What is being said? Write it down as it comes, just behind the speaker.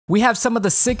We have some of the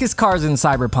sickest cars in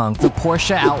Cyberpunk, the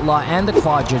Porsche Outlaw and the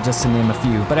Quadra, just to name a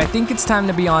few. But I think it's time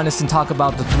to be honest and talk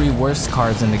about the 3 worst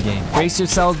cars in the game. Brace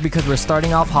yourselves because we're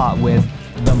starting off hot with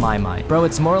the My. Bro,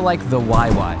 it's more like the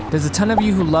YY. There's a ton of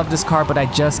you who love this car, but I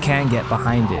just can't get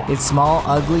behind it. It's small,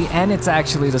 ugly, and it's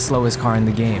actually the slowest car in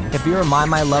the game. If you're a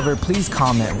My lover, please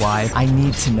comment why. I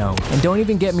need to know. And don't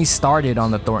even get me started on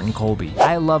the Thornton Colby.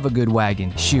 I love a good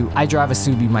wagon. Shoot, I drive a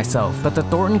Subi myself. But the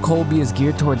Thornton Colby is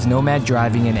geared towards nomad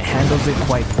driving and it handles it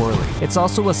quite poorly. It's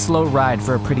also a slow ride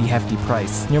for a pretty hefty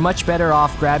price. You're much better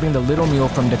off grabbing the Little Mule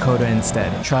from Dakota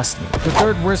instead. Trust me. The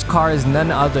third worst car is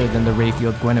none other than the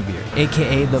Rayfield Guinevere,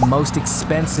 aka the most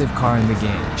expensive car in the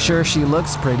game. Sure, she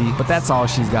looks pretty, but that's all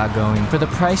she's got going. For the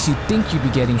price, you'd think you'd be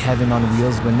getting heaven on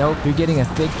wheels, but nope, you're getting a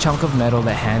thick chunk of metal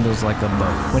that handles like a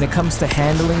boat. When it comes to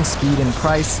handling, speed, and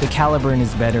price, the Caliburn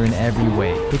is better in every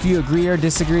way. If you agree or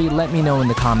disagree, let me know in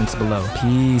the comments below.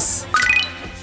 Peace.